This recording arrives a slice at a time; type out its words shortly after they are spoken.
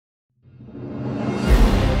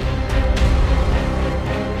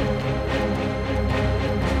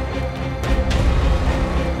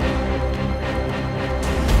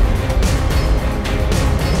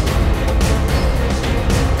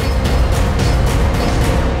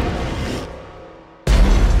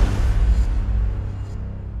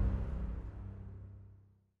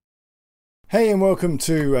Hey and welcome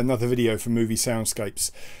to another video from Movie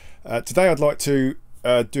Soundscapes. Today I'd like to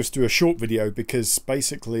just do a short video because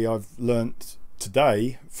basically I've learnt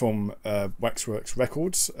today from Waxwork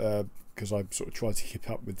Records, because I sort of tried to keep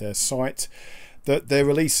up with their site, that they're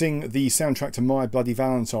releasing the soundtrack to My Bloody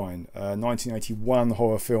Valentine, 1981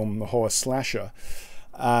 horror film, the horror slasher,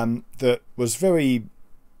 that was very...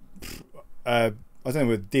 I don't know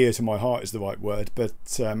whether dear to my heart is the right word,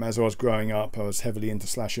 but as I was growing up I was heavily into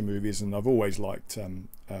slasher movies and I've always liked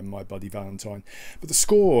My Bloody Valentine. But the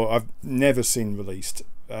score I've never seen released.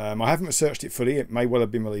 I haven't researched it fully. It may well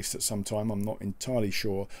have been released at some time, I'm not entirely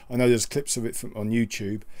sure. I know there's clips of it on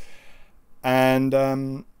YouTube, and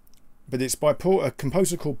but it's by a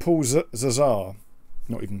composer called Paul Zaza.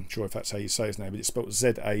 Not even sure if that's how you say his name, but it's spelled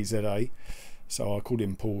Z-A-Z-A, so I called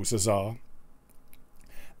him Paul Zaza.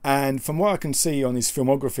 And from what I can see on his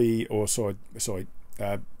filmography, or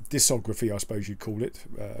discography I suppose you'd call it,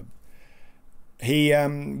 he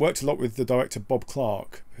worked a lot with the director Bob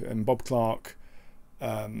Clark, and Bob Clark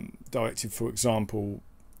directed, for example,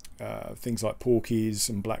 things like Porky's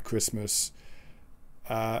and Black Christmas,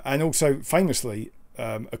 and also famously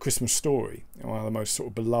A Christmas Story, one of the most sort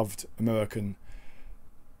of beloved American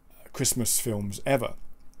Christmas films ever.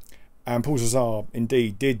 And Paul Zaza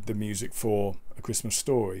indeed did the music for A Christmas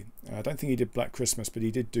Story. I don't think he did Black Christmas, but he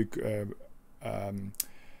did do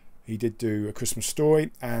A Christmas Story,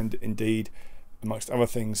 and indeed, amongst other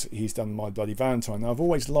things, he's done My Bloody Valentine. Now, I've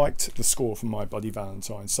always liked the score from My Bloody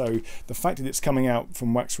Valentine, so the fact that it's coming out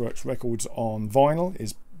from Waxwork Records on vinyl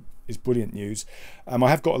is brilliant news. I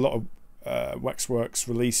have got a lot of Waxworks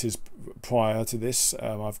releases prior to this.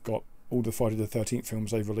 I've got all the Friday the 13th films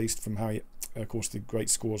they've released from Harry, of course, the great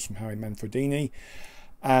scores from Harry Manfredini,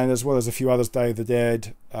 and as well as a few others, Day of the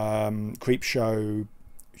Dead, Creep Show,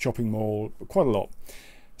 Shopping Mall, quite a lot.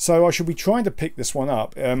 So I should be trying to pick this one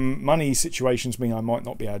up. Money situations mean I might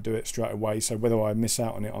not be able to do it straight away, so whether I miss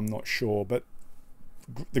out on it, I'm not sure. But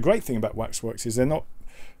the great thing about Waxworks is they're not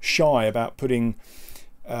shy about putting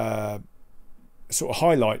sort of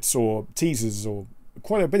highlights or teasers or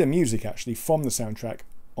quite a bit of music actually from the soundtrack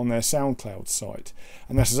on their SoundCloud site,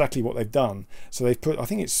 and that's exactly what they've done. So they've put, I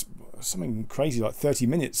think it's something crazy like 30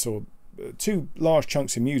 minutes or two large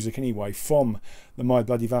chunks of music anyway from the My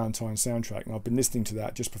Bloody Valentine soundtrack, and I've been listening to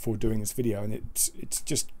that just before doing this video, and it's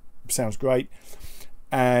just sounds great,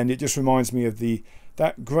 and it just reminds me of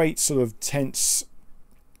that great sort of tense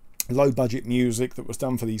low budget music that was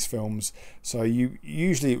done for these films. So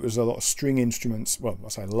usually it was a lot of string instruments. Well, I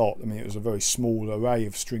say a lot, I mean it was a very small array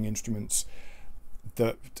of string instruments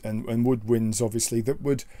that and woodwinds obviously, that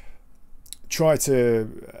would try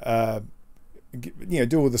to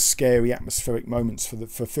do all the scary atmospheric moments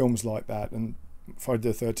for films like that. And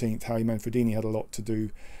Friday the 13th, Harry Manfredini had a lot to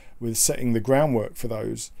do with setting the groundwork for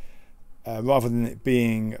those, rather than it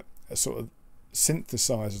being a sort of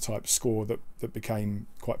synthesizer type score that became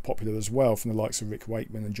quite popular as well from the likes of Rick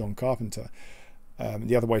Wakeman and John Carpenter.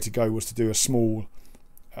 The other way to go was to do a small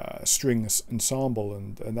string ensemble,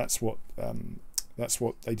 and that's what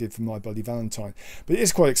they did for My Bloody Valentine. But it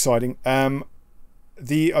is quite exciting. I'm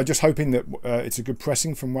just hoping that it's a good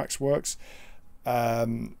pressing from Waxworks.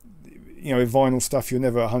 With vinyl stuff, you're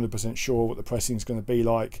never 100% sure what the pressing is going to be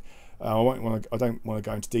like. I don't want to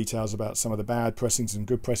go into details about some of the bad pressings and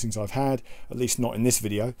good pressings I've had, at least not in this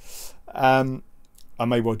video. I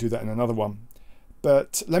may well do that in another one.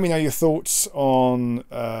 But let me know your thoughts on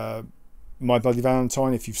My Bloody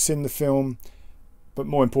Valentine if you've seen the film. But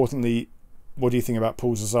more importantly, what do you think about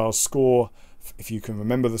Paul Zaza's score? If you can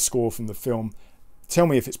remember the score from the film, tell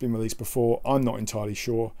me if it's been released before. I'm not entirely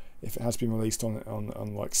sure if it has been released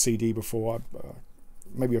on like CD before.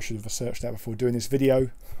 Maybe I should have researched that before doing this video.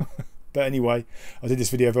 But anyway, I did this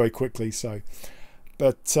video very quickly, so.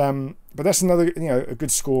 But that's another, a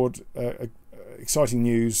good scored, exciting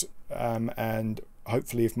news, and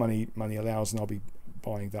hopefully, if money allows, then I'll be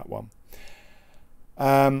buying that one.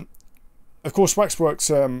 Of course,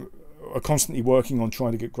 Waxworks are constantly working on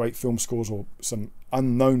trying to get great film scores, or some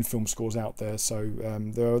unknown film scores out there, so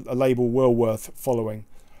they're a label well worth following.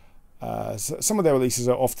 Some of their releases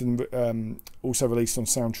are often also released on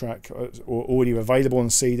soundtrack, or already available on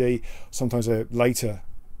CD. Sometimes they're later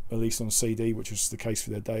released on CD, which was the case for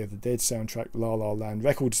their Day of the Dead soundtrack. La La Land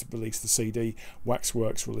Records released the CD,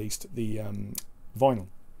 Waxworks released the vinyl.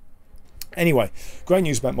 Anyway, great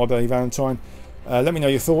news about My Bloody Valentine. Let me know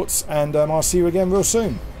your thoughts, and I'll see you again real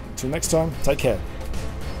soon. Until next time, take care.